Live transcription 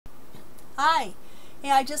Hi. Hey,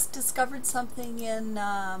 I just discovered something in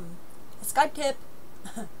a Skype tip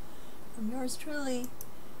from yours truly.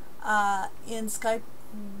 In Skype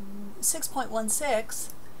 6.16,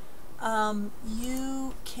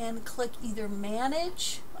 you can click either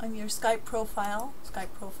Manage on your Skype profile.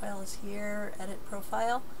 Skype profile is here, Edit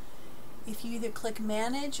Profile. If you either click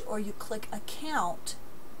Manage or you click Account,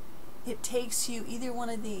 it takes you, either one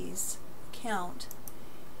of these, Account,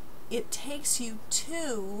 it takes you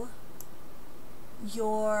to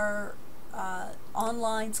your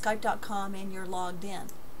online Skype.com and you're logged in.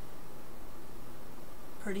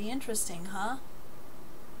 Pretty interesting, huh?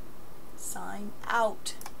 Sign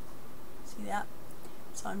out. See that?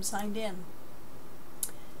 So I'm signed in.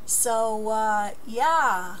 So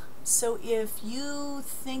yeah, so if you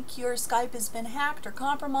think your Skype has been hacked or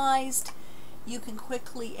compromised, you can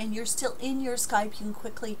quickly, and you're still in your Skype, you can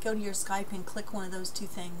quickly go to your Skype and click one of those two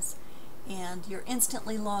things and you're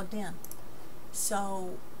instantly logged in.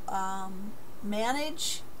 So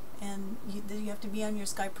manage, and you have to be on your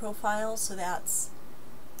Skype profile, so that's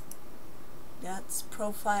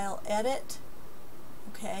profile edit,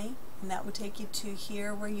 okay, and that would take you to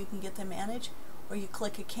here where you can get the manage, or you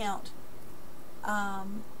click account.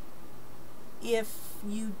 If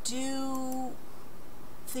you do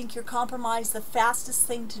think you're compromised, the fastest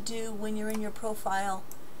thing to do when you're in your profile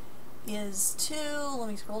is to, let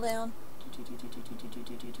me scroll down,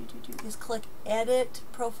 is click edit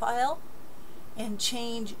profile and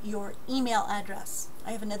change your email address.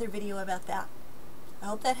 I have another video about that. I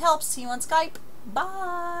hope that helps. See you on Skype.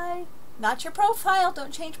 Bye. Not your profile.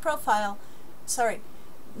 Don't change profile. Sorry.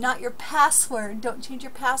 Not your password. Don't change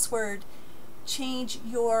your password. Change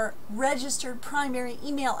your registered primary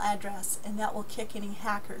email address, and that will kick any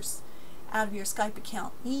hackers out of your Skype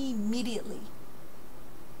account immediately.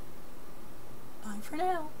 Bye for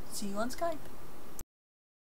now. See you on Skype.